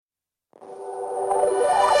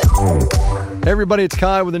Hey everybody, it's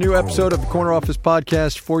Kai with a new episode of the Corner Office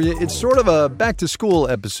Podcast for you. It's sort of a back-to-school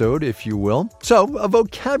episode, if you will. So, a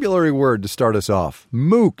vocabulary word to start us off.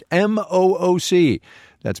 MOOC, M-O-O-C.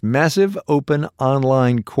 That's Massive Open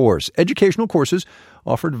Online Course. Educational courses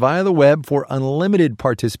offered via the web for unlimited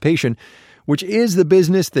participation, which is the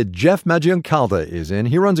business that Jeff Maggioncalda is in.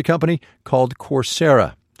 He runs a company called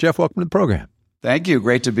Coursera. Jeff, welcome to the program. Thank you.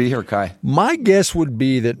 Great to be here, Kai. My guess would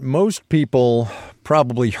be that most people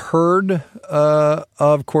probably heard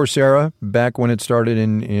of Coursera back when it started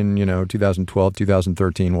in 2012,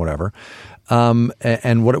 2013, whatever,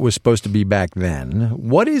 and what it was supposed to be back then.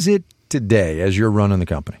 What is it today as you're running the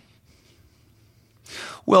company?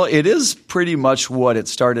 Well, it is pretty much what it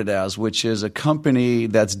started as, which is a company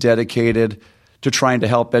that's dedicated to trying to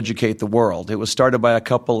help educate the world. It was started by a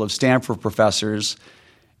couple of Stanford professors.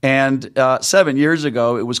 And 7 years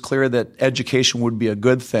ago, it was clear that education would be a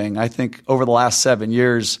good thing. I think over the last 7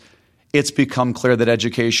 years, it's become clear that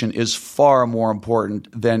education is far more important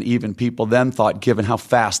than even people then thought, given how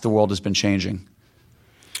fast the world has been changing.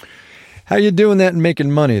 How you doing that and making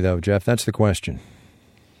money, though, Jeff? That's the question.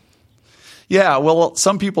 Yeah, well,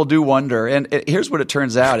 some people do wonder. And here's what it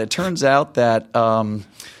turns out. It turns out that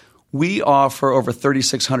we offer over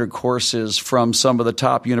 3,600 courses from some of the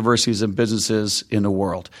top universities and businesses in the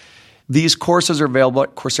world. These courses are available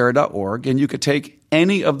at Coursera.org, and you could take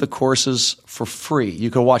any of the courses for free. You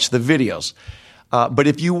could watch the videos. But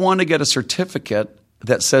if you want to get a certificate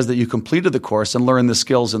that says that you completed the course and learned the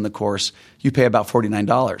skills in the course, you pay about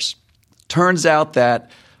 $49. Turns out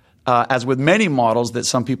that, as with many models that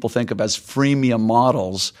some people think of as freemium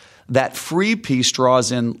models, that free piece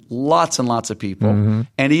draws in lots and lots of people. Mm-hmm.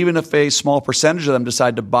 And even if a small percentage of them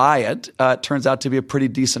decide to buy it, it turns out to be a pretty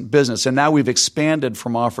decent business. And now we've expanded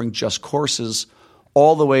from offering just courses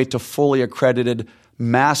all the way to fully accredited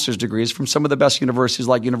master's degrees from some of the best universities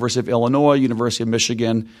like University of Illinois, University of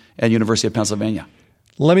Michigan, and University of Pennsylvania.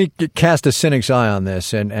 Let me cast a cynic's eye on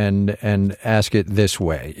this and ask it this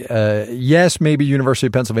way. Yes, maybe University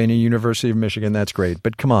of Pennsylvania, University of Michigan, that's great.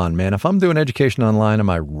 But come on, man, if I'm doing education online,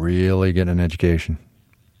 am I really getting an education?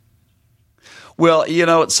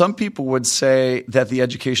 Well, some people would say that the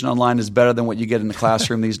education online is better than what you get in the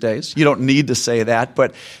classroom these days. You don't need to say that.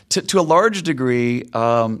 But to a large degree,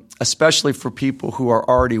 especially for people who are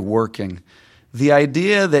already working, the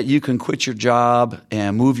idea that you can quit your job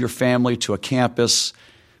and move your family to a campus,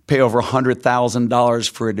 pay over $100,000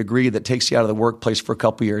 for a degree that takes you out of the workplace for a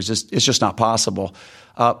couple of years, it's just not possible.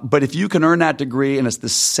 But if you can earn that degree and it's the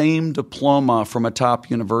same diploma from a top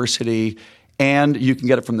university and you can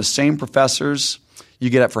get it from the same professors, you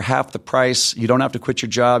get it for half the price, you don't have to quit your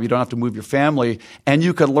job, you don't have to move your family, and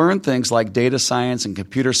you can learn things like data science and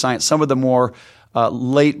computer science, some of the more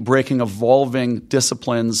late-breaking, evolving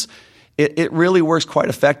disciplines. It really works quite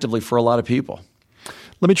effectively for a lot of people.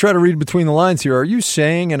 Let me try to read between the lines here. Are you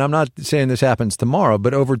saying, and I'm not saying this happens tomorrow,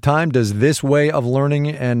 but over time, does this way of learning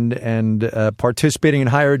and participating in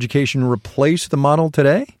higher education replace the model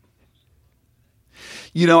today?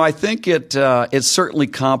 I think it certainly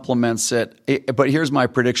complements it. But here's my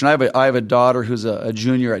prediction. I have a daughter who's a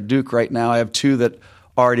junior at Duke right now. I have two that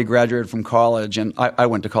already graduated from college, and I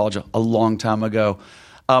went to college a long time ago.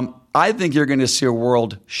 I think you're going to see a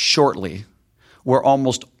world shortly where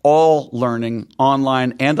almost all learning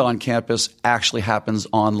online and on campus actually happens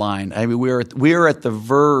online. I mean, we are at the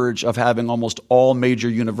verge of having almost all major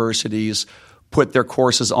universities put their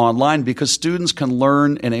courses online because students can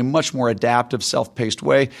learn in a much more adaptive, self-paced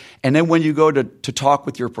way. And then when you go to talk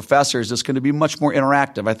with your professors, it's going to be much more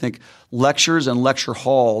interactive. I think lectures and lecture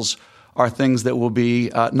halls are things that will be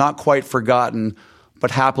not quite forgotten, but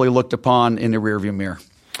happily looked upon in the rearview mirror.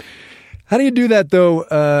 How do you do that, though,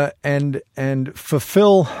 and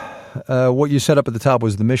fulfill what you set up at the top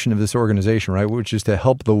was the mission of this organization, right, which is to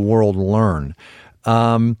help the world learn?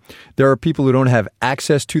 There are people who don't have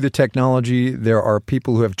access to the technology. There are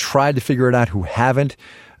people who have tried to figure it out who haven't.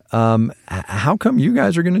 How come you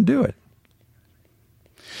guys are going to do it?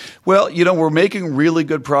 Well, we're making really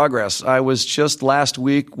good progress. I was just last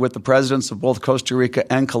week with the presidents of both Costa Rica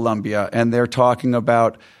and Colombia, and they're talking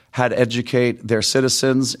about how to educate their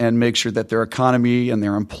citizens and make sure that their economy and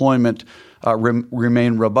their employment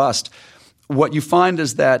remain robust. What you find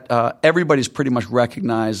is that everybody's pretty much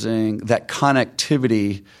recognizing that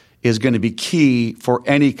connectivity is going to be key for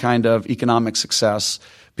any kind of economic success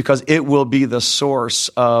because it will be the source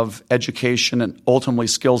of education and ultimately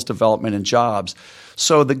skills development and jobs.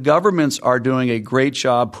 So the governments are doing a great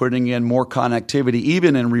job putting in more connectivity,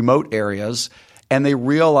 even in remote areas. and they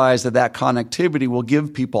realize that connectivity will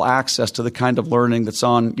give people access to the kind of learning that's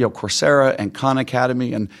on Coursera and Khan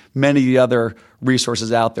Academy and many other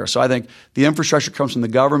resources out there. So I think the infrastructure comes from the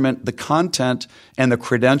government, the content and the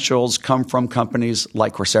credentials come from companies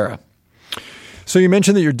like Coursera. So you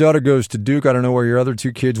mentioned that your daughter goes to Duke. I don't know where your other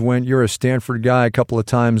two kids went. You're a Stanford guy a couple of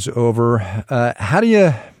times over. How do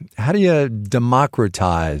you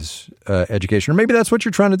democratize education? Or maybe that's what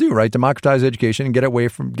you're trying to do, right? Democratize education and get it away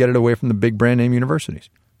from the big brand name universities.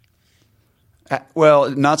 Well,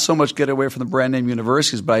 not so much get away from the brand name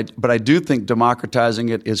universities, but I do think democratizing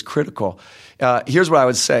it is critical. Here's what I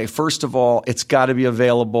would say. First of all, it's got to be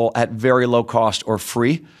available at very low cost or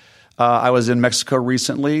free. I was in Mexico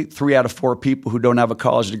recently. 3 out of 4 people who don't have a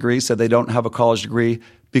college degree said they don't have a college degree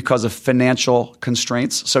because of financial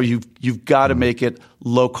constraints. So you've got to make it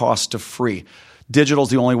low cost to free. Digital is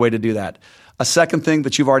the only way to do that. A second thing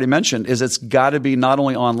that you've already mentioned is it's got to be not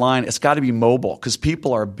only online, it's got to be mobile because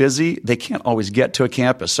people are busy. They can't always get to a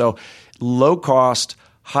campus. So low cost,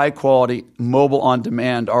 high quality, mobile on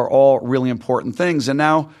demand are all really important things. And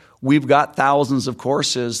now we've got thousands of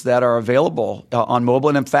courses that are available on mobile.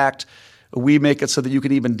 And in fact, we make it so that you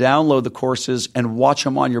can even download the courses and watch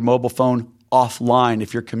them on your mobile phone offline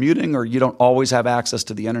if you're commuting or you don't always have access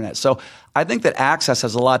to the internet. So I think that access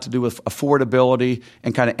has a lot to do with affordability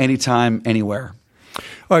and kind of anytime, anywhere.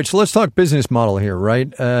 All right, so let's talk business model here, right?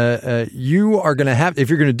 You are going to have, if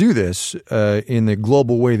you're going to do this in the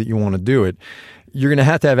global way that you want to do it, you're going to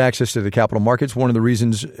have access to the capital markets. One of the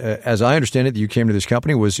reasons, as I understand it, that you came to this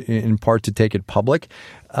company was in part to take it public.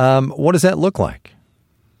 What does that look like?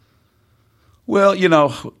 Well,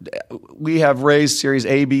 we have raised Series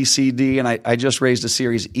A, B, C, D, and I just raised a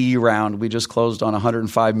Series E round. We just closed on a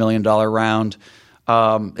 $105 million round.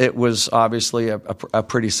 It was obviously a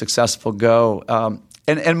pretty successful go.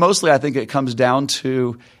 And mostly I think it comes down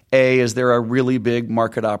to, A, is there a really big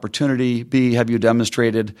market opportunity? B, have you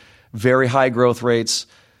demonstrated very high growth rates?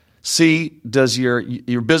 C, does your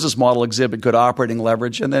business model exhibit good operating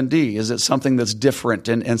leverage? And then D, is it something that's different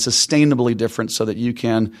and sustainably different so that you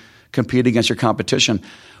can compete against your competition?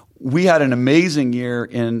 We had an amazing year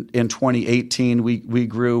in 2018. We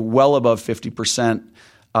grew well above 50%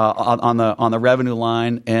 on the revenue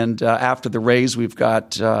line, and after the raise, we've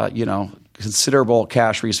got considerable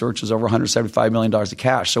cash resources, over $175 million of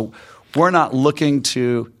cash. So we're not looking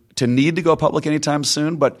to need to go public anytime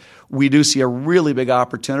soon, but we do see a really big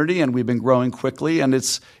opportunity, and we've been growing quickly, and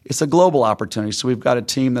it's a global opportunity. So we've got a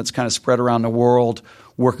team that's kind of spread around the world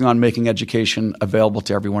working on making education available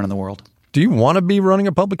to everyone in the world. Do you want to be running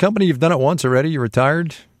a public company? You've done it once already. You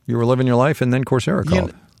retired. You were living your life, and then Coursera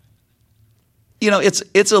called.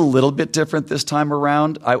 It's a little bit different this time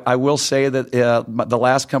around. I will say that the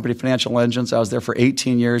last company, Financial Engines, I was there for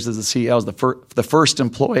 18 years as the CEO. I was the first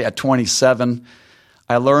employee at 27.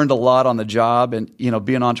 I learned a lot on the job, and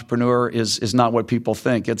being an entrepreneur is not what people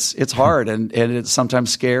think. It's hard, and it's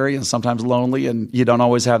sometimes scary and sometimes lonely, and you don't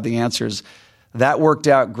always have the answers. That worked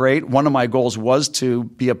out great. One of my goals was to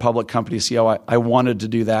be a public company CEO. I wanted to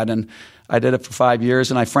do that, and I did it for 5 years,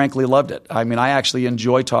 and I frankly loved it. I mean, I actually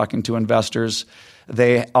enjoy talking to investors.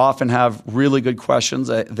 They often have really good questions.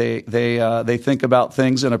 They think about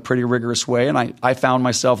things in a pretty rigorous way, and I found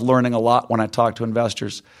myself learning a lot when I talk to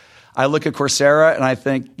investors. I look at Coursera and I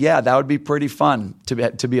think, yeah, that would be pretty fun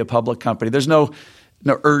to be a public company. There's no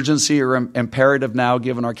urgency or imperative now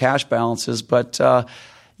given our cash balances, but I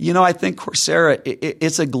think Coursera,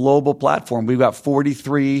 it's a global platform. We've got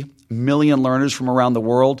 43 million learners from around the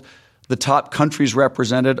world. The top countries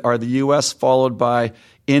represented are the U.S., followed by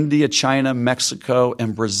India, China, Mexico,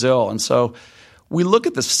 and Brazil. And so we look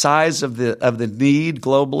at the size of the need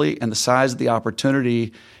globally and the size of the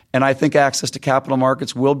opportunity, and I think access to capital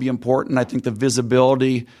markets will be important. I think the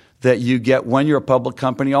visibility that you get when you're a public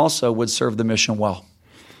company also would serve the mission well.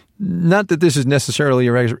 Not that this is necessarily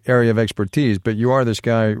your area of expertise, but you are this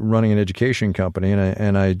guy running an education company,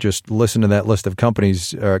 and I just listened to that list of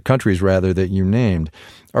countries that you named.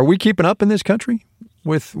 Are we keeping up in this country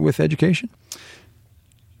with education?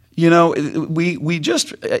 We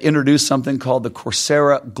just introduced something called the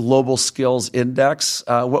Coursera Global Skills Index.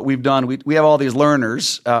 What we've done, we have all these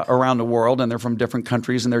learners around the world, and they're from different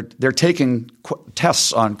countries, and they're taking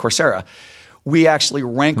tests on Coursera. We actually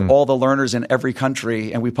rank all the learners in every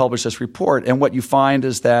country, and we publish this report. And what you find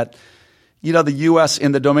is that, the U.S.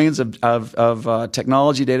 in the domains of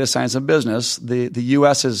technology, data science, and business, the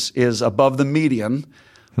U.S. is above the median.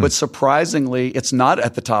 But surprisingly, it's not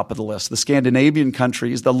at the top of the list. The Scandinavian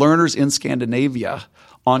countries, the learners in Scandinavia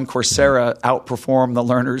on Coursera outperform the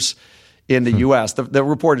learners in the U.S. The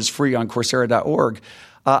report is free on Coursera.org.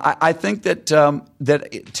 I think that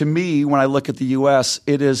to me, when I look at the U.S.,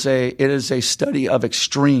 it is a study of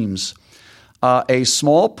extremes. A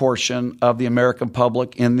small portion of the American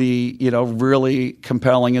public in the really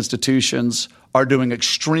compelling institutions are doing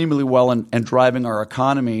extremely well and driving our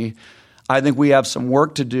economy. I think we have some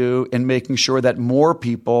work to do in making sure that more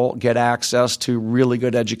people get access to really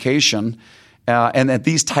good education, and that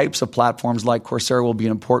these types of platforms like Coursera will be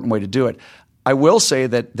an important way to do it. I will say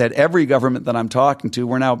that every government that I'm talking to,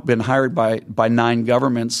 we're now been hired by 9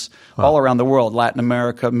 governments all around the world, Latin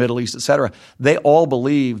America, Middle East, et cetera. They all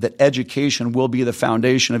believe that education will be the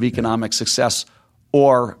foundation of economic success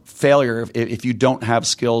or failure if you don't have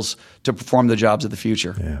skills to perform the jobs of the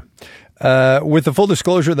future. Yeah. With the full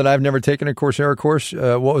disclosure that I've never taken a Coursera course,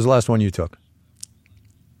 what was the last one you took?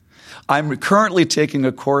 I'm currently taking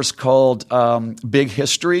a course called Big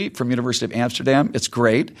History from University of Amsterdam. It's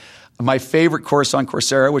great. My favorite course on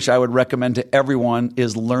Coursera, which I would recommend to everyone,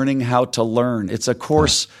 is Learning How to Learn. It's a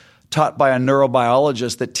course taught by a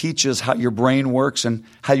neurobiologist that teaches how your brain works and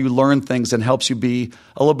how you learn things and helps you be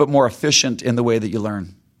a little bit more efficient in the way that you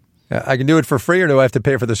learn. I can do it for free, or do I have to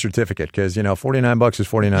pay for the certificate? Because, $49 is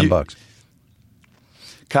 $49.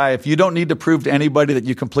 Kai, if you don't need to prove to anybody that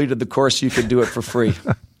you completed the course, you could do it for free.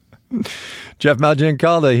 Jeff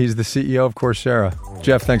Maggioncalda, he's the CEO of Coursera.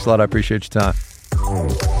 Jeff, thanks a lot. I appreciate your time.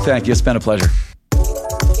 Thank you. It's been a pleasure.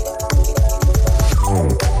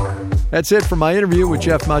 That's it for my interview with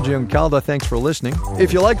Jeff Maggioncalda. Thanks for listening.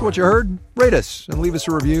 If you liked what you heard, rate us and leave us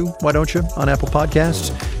a review, why don't you, on Apple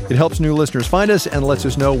Podcasts. It helps new listeners find us and lets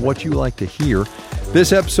us know what you like to hear.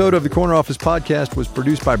 This episode of the Corner Office Podcast was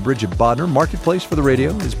produced by Bridget Bodner. Marketplace for the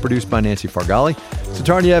Radio is produced by Nancy Fargali.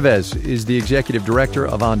 Satar Nieves is the Executive Director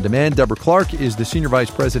of On Demand. Deborah Clark is the Senior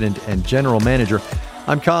Vice President and General Manager.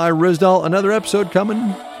 I'm Kai Rizdal. Another episode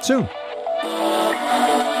coming soon.